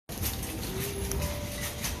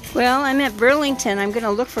Well, I'm at Burlington. I'm going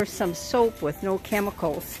to look for some soap with no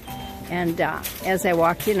chemicals. And as I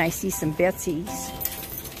walk in, I see some Betsy's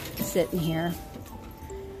sitting here.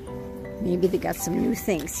 Maybe they got some new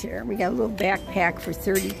things here. We got a little backpack for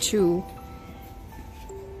 $32.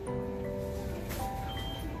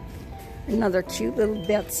 Another cute little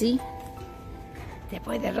Betsy.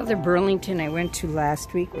 Boy, that other Burlington I went to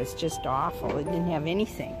last week was just awful. It didn't have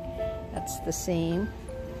anything. That's the same.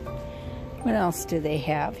 What else do they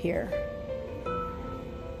have here?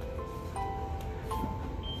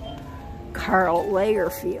 Karl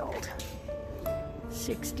Lagerfeld.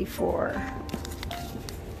 64.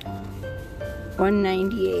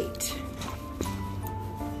 198.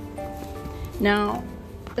 Now,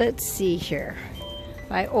 let's see here.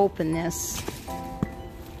 If I open this,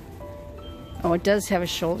 oh, it does have a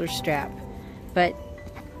shoulder strap, but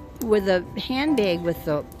with a handbag with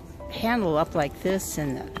the handle up like this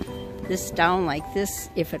and this down like this,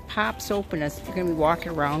 if it pops open, you're going to be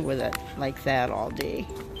walking around with it like that all day.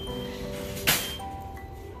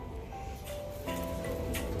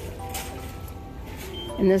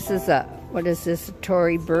 And this is a, what is this, a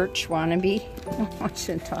Tory Burch wannabe? I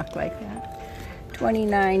shouldn't talk like that.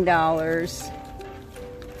 $29.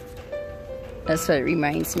 That's what it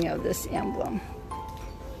reminds me of, this emblem.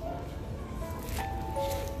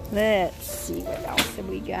 Let's see what else have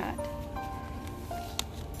we got.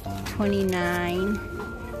 29.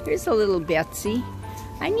 Here's a little Betsy.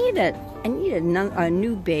 I need a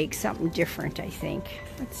new bag, something different, I think.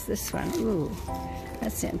 What's this one? Ooh,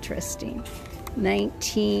 that's interesting.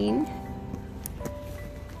 19.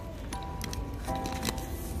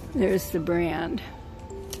 There's the brand.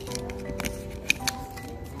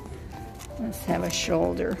 Let's have a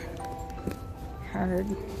shoulder card.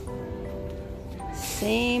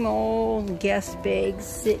 Same old guest bags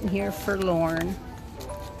sitting here forlorn.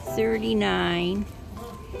 39.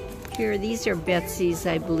 Here, these are Betsy's,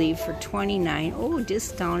 I believe, for 29. Oh,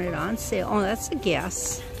 discounted on sale. Oh, that's a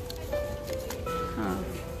guess. Huh.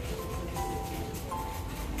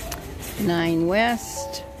 9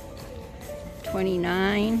 West.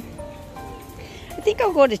 29. I think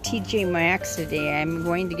I'll go to TJ Maxx today. I'm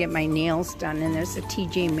going to get my nails done, and there's a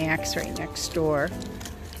TJ Maxx right next door.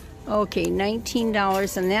 Okay,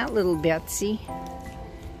 $19 on that little Betsy.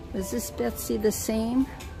 Was this Betsy the same?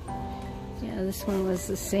 Yeah, this one was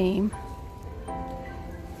the same.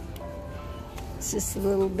 Is this a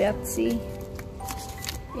little Betsy?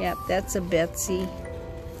 Yep, that's a Betsy.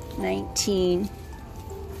 19.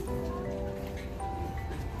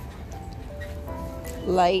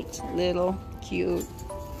 Light, little, cute.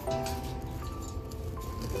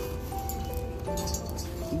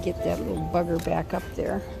 Get that little bugger back up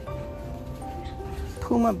there.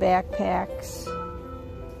 Puma backpacks.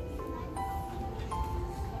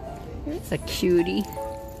 Here's a cutie.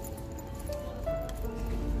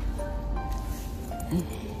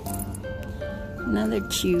 Another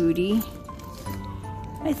cutie.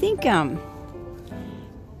 I think it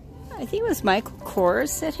was Michael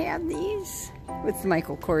Kors that had these with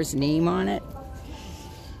Michael Kors' name on it.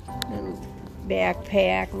 Little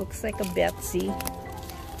backpack, looks like a Betsy.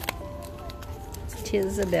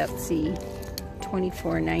 Tis a Betsy.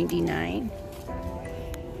 $24.99.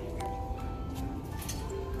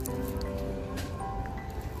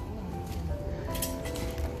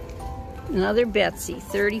 Another Betsy,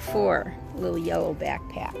 34, little yellow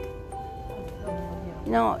backpack.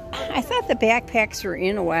 No, I thought the backpacks were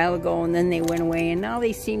in a while ago and then they went away, and now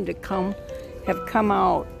they seem to have come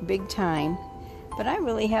out big time. But I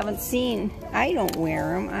really haven't seen, I don't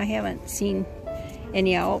wear them. I haven't seen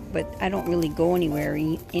any out, but I don't really go anywhere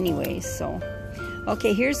anyway, so.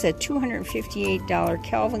 Okay, here's a $258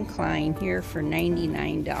 Calvin Klein here for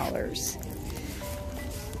 $99.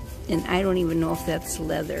 And I don't even know if that's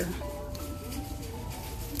leather.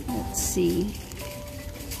 Let's see.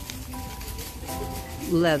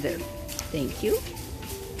 Leather. Thank you.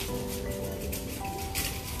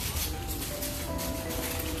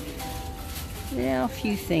 Well, a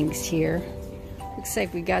few things here. Looks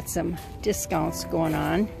like we got some discounts going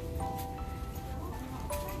on.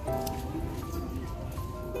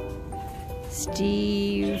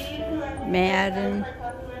 Steve Madden.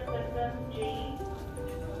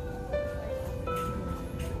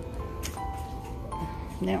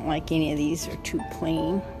 I don't like any of these. They're too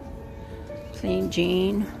plain. Plain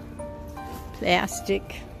Jane.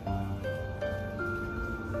 Plastic.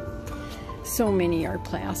 So many are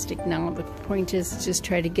plastic now. The point is just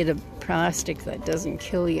try to get a plastic that doesn't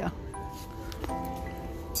kill you.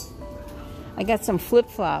 I got some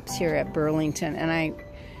flip-flops here at Burlington, and I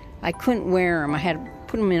couldn't wear them. I had to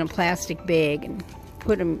put them in a plastic bag and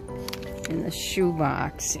put them in the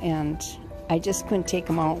shoebox, and I just couldn't take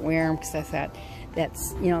them out and wear them because I thought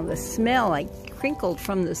that's, you know, the smell, I crinkled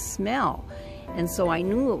from the smell. And so I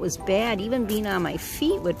knew it was bad. Even being on my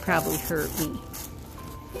feet would probably hurt me.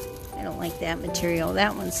 I don't like that material.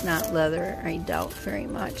 That one's not leather, I doubt very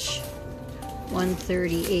much.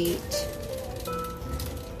 $138.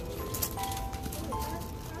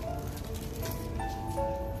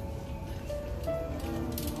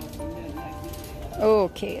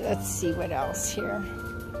 Okay, let's see what else here.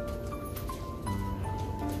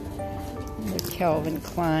 The Calvin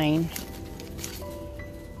Klein.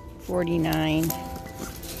 $49.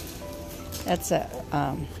 That's a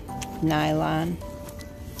nylon.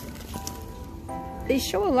 They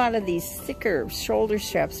show a lot of these thicker shoulder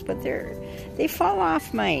straps, but they fall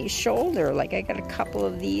off my shoulder. Like I got a couple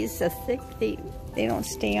of these, the thick, they don't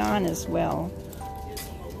stay on as well.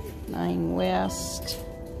 9 West.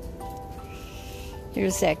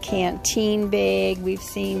 Here's that canteen bag we've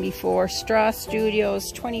seen before. Straw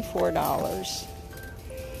Studios, $24.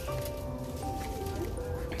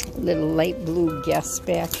 Little light blue Guess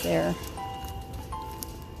back there.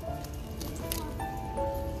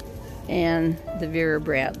 And the Vera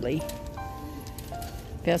Bradley.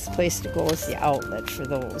 Best place to go is the outlet for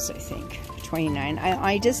those, I think. $29.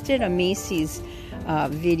 I just did a Macy's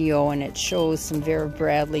video, and it shows some Vera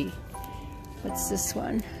Bradley. What's this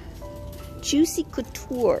one? Juicy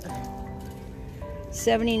Couture.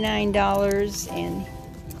 $79. And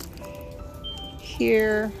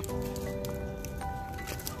here,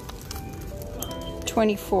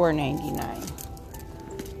 $24.99.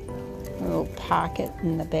 A little pocket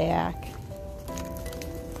in the back.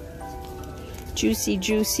 Juicy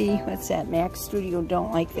Juicy. What's that? Max Studio.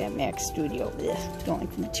 Don't like that Max Studio. Ugh, don't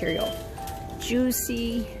like the material.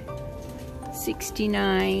 Juicy.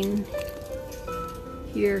 $69.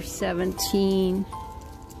 Here, $17.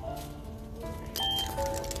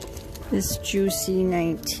 This Juicy,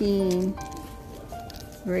 $19.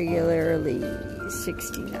 Regularly,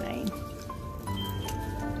 $69.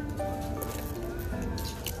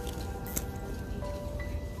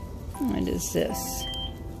 What is this?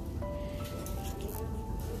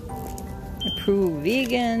 Approved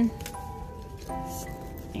vegan.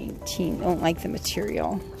 19. Don't like the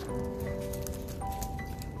material.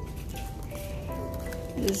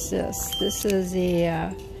 What is this? This is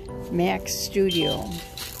a Max Studio.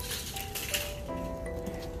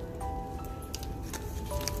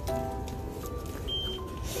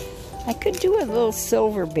 I could do a little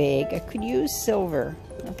silver bag. I could use silver.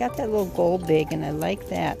 I've got that little gold bag, and I like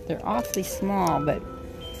that. They're awfully small, but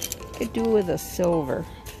I could do with a silver.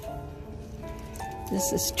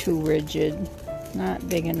 This is too rigid, not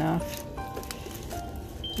big enough.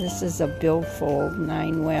 This is a billfold,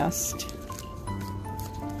 9 West.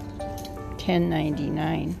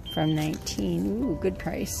 $10.99 from $19. Ooh, good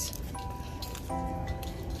price.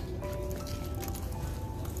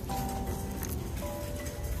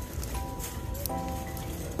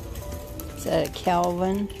 Is that a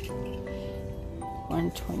Calvin?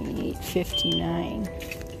 $128.59.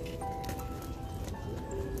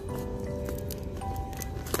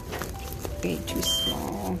 Way too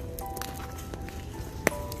small.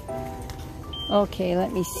 Okay,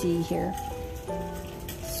 let me see here.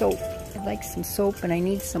 Soap. I'd like some soap, and I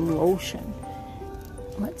need some lotion.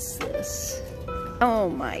 What's this? Oh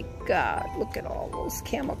my God, look at all those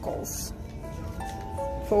chemicals.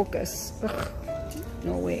 Focus. Ugh,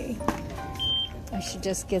 no way. I should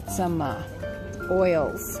just get some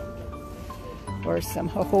oils, or some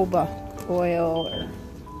jojoba oil, or...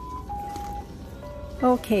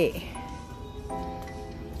 Okay.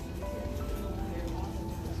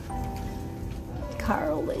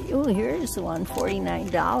 Karl, oh, here's the one,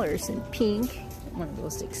 $49 in pink. One of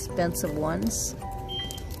those expensive ones.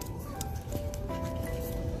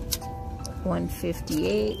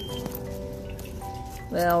 $158.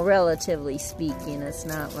 Well, relatively speaking, it's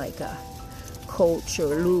not like a Coach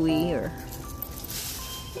or Louis or...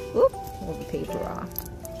 Oop, hold the paper off.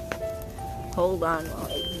 Hold on while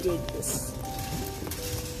I dig this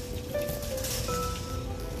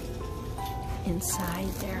inside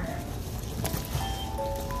there.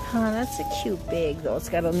 Huh, that's a cute bag though. It's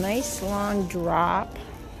got a nice long drop.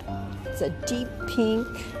 It's a deep pink.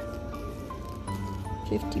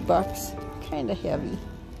 50 bucks. Kind of heavy.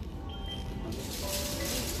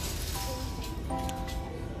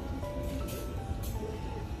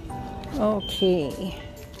 Okay.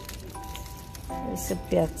 There's a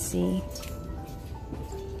Betsy.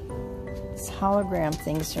 These hologram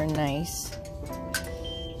things are nice.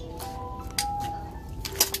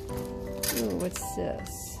 Ooh, what's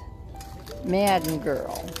this? Madden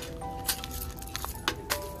Girl.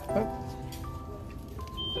 Oh,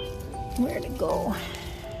 Where'd it go?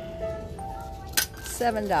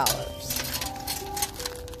 $7.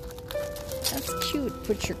 That's cute.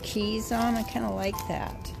 Put your keys on. I kind of like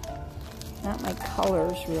that. Not my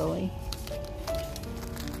colors, really.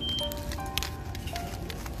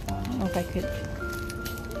 I don't know if I could.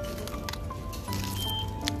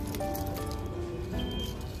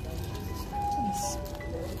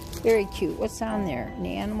 It's very cute. What's on there? An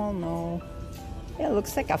animal? No. Yeah, it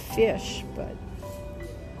looks like a fish, but.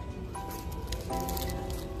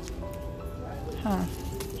 Huh.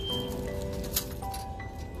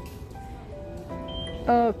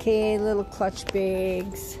 Okay, little clutch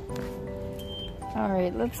bags. All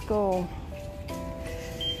right, let's go.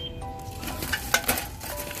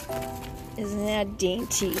 Isn't that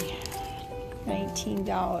dainty?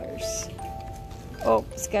 $19. Oh,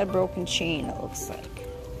 it's got a broken chain, it looks like.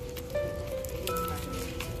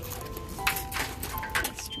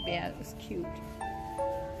 That's too bad, it was cute.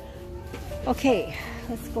 Okay,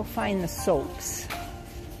 let's go find the soaps.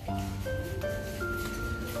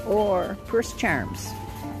 Or purse charms.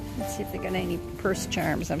 Let's see if they got any purse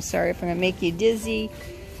charms. I'm sorry if I'm going to make you dizzy.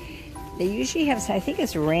 They usually have, I think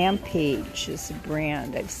it's Rampage is the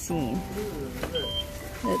brand I've seen.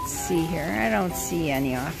 Let's see here. I don't see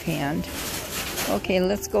any offhand. Okay,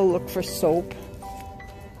 let's go look for soap.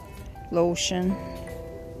 Lotion.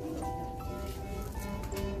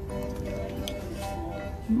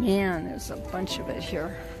 Man, there's a bunch of it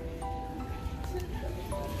here.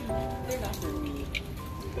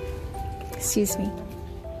 Excuse me.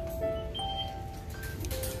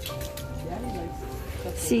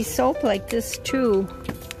 See, soap like this too.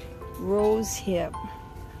 Rose hip.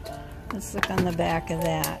 Let's look on the back of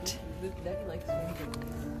that.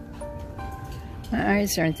 My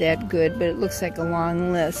eyes aren't that good, but it looks like a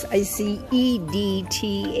long list. I see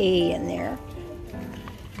EDTA in there.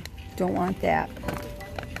 Don't want that.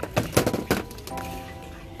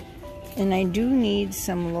 And I do need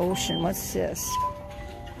some lotion. What's this?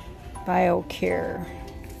 BioCare.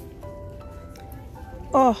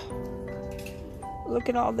 Oh, look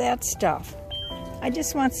at all that stuff. I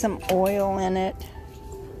just want some oil in it.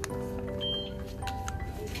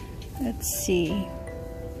 Let's see.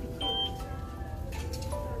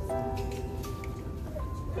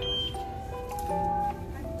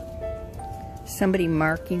 Somebody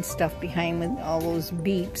marking stuff behind with all those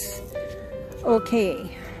beeps.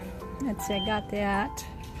 Okay, let's see, I got that.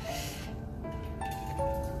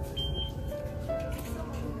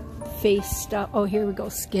 Face stuff. Oh, here we go.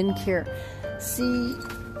 Skincare. See,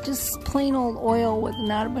 just plain old oil with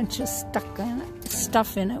not a bunch of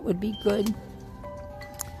stuff in it would be good.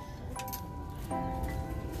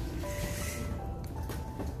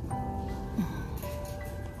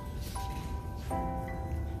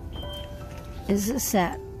 Is this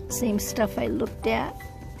that same stuff I looked at?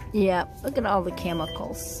 Yeah, look at all the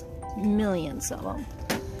chemicals. Millions of them.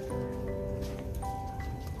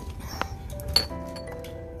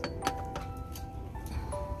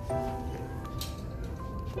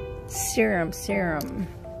 Serum.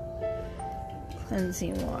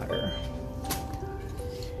 Cleansing water.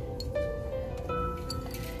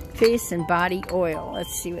 Face and body oil.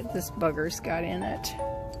 Let's see what this bugger's got in it.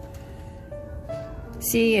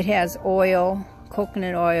 See, it has oil,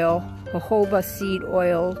 coconut oil, jojoba seed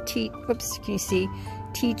oil, can you see?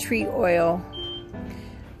 Tea tree oil.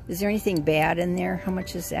 Is there anything bad in there? How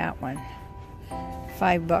much is that one?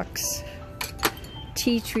 $5.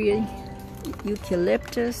 Tea tree,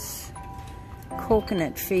 eucalyptus,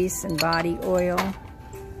 coconut face and body oil.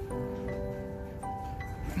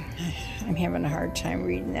 I'm having a hard time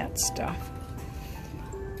reading that stuff.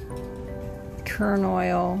 Kern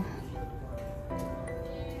oil.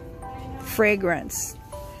 Fragrance.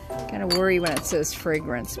 Kind of worry when it says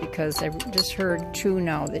fragrance because I've just heard too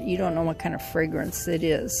now that you don't know what kind of fragrance it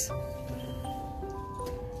is.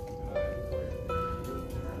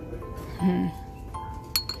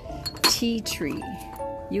 Tea tree,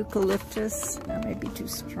 eucalyptus. That might be too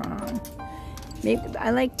strong. Maybe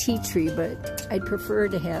I like tea tree, but I'd prefer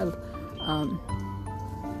to have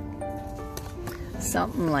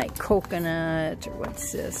something like coconut or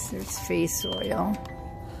what's this? There's face oil.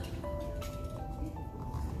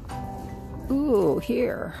 Ooh,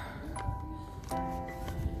 here.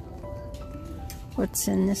 What's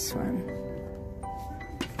in this one?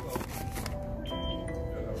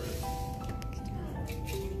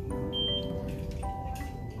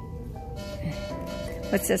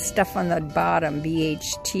 What's that stuff on the bottom?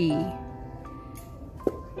 BHT.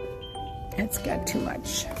 That's got too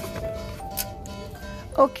much.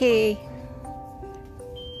 Okay.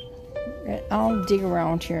 I'll dig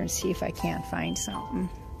around here and see if I can't find something.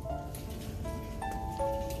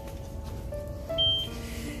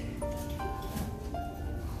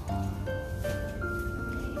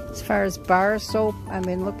 As far as bar soap, I've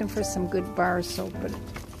been looking for some good bar soap, but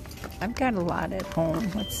I've got a lot at home.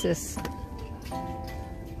 What's this?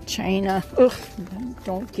 China. Ugh,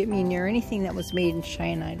 don't get me near anything that was made in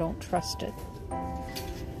China. I don't trust it.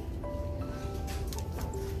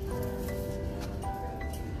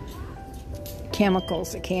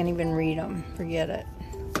 Chemicals, I can't even read them. Forget it.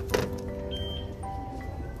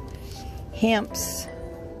 Hemp's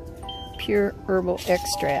Pure Herbal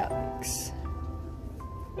Extracts.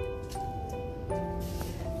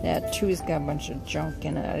 That too has got a bunch of junk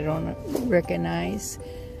in it I don't recognize.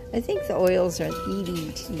 I think the oils are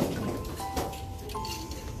EDT.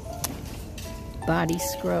 Body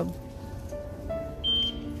scrub.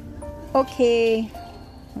 Okay,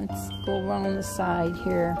 let's go around the side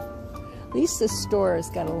here. At least the store has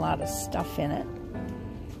got a lot of stuff in it.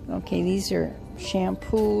 Okay, these are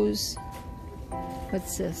shampoos.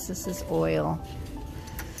 What's this? This is oil.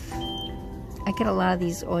 I get a lot of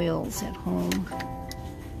these oils at home.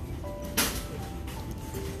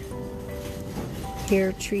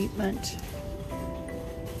 Hair treatment.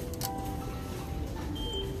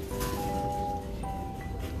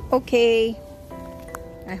 Okay.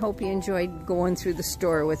 I hope you enjoyed going through the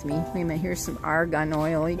store with me. Wait a minute, here's some argan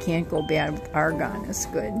oil. You can't go bad with argan, it's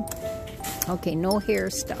good. Okay, no hair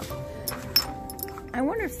stuff. I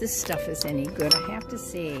wonder if this stuff is any good. I have to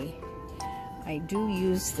say, I do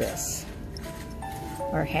use this,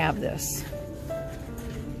 or have this.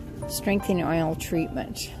 Strengthening oil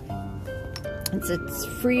treatment. It's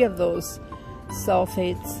free of those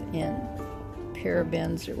sulfates and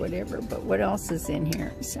parabens or whatever, but what else is in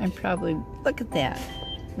here? I'm probably, look at that.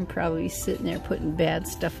 I'm probably sitting there putting bad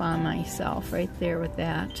stuff on myself right there with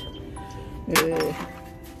that. Ugh.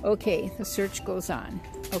 Okay, the search goes on.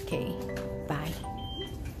 Okay, bye.